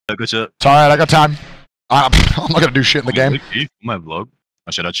Good shit. It's alright, I got time. I'm not gonna do shit in the game. My vlog.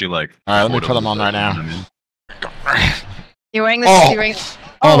 I should actually like. Alright, let me put them on right now. You wearing this? Oh. You wearing...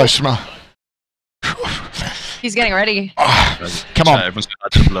 Oh, they smell. He's getting ready. Come on. Everyone's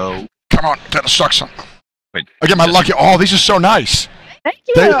gonna blow. Come on, get the socks on. Wait. I get my lucky. Oh, these are so nice. Thank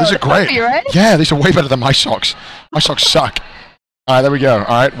you. These are great. You ready? Yeah, these are way better than my socks. My socks suck. Alright, there we go.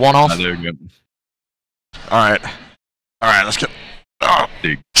 Alright, one off. There we go. Alright. Alright, let's get. Oh.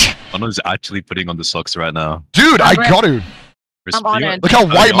 Dude, Ono's actually putting on the socks right now. Dude, I got to. I'm on it. Look how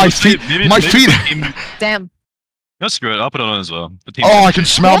white my feet. My feet. Damn. No, screw it. I'll put it on as well. Oh, I can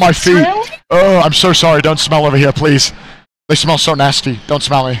smell my feet. Really? Oh, I'm so sorry. Don't smell over here, please. They smell so nasty. Don't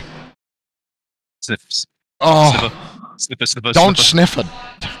smell me. Sniff. Oh. Sniffer. Sniffer. Don't sniff it.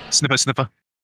 Sniffer. Sniffer.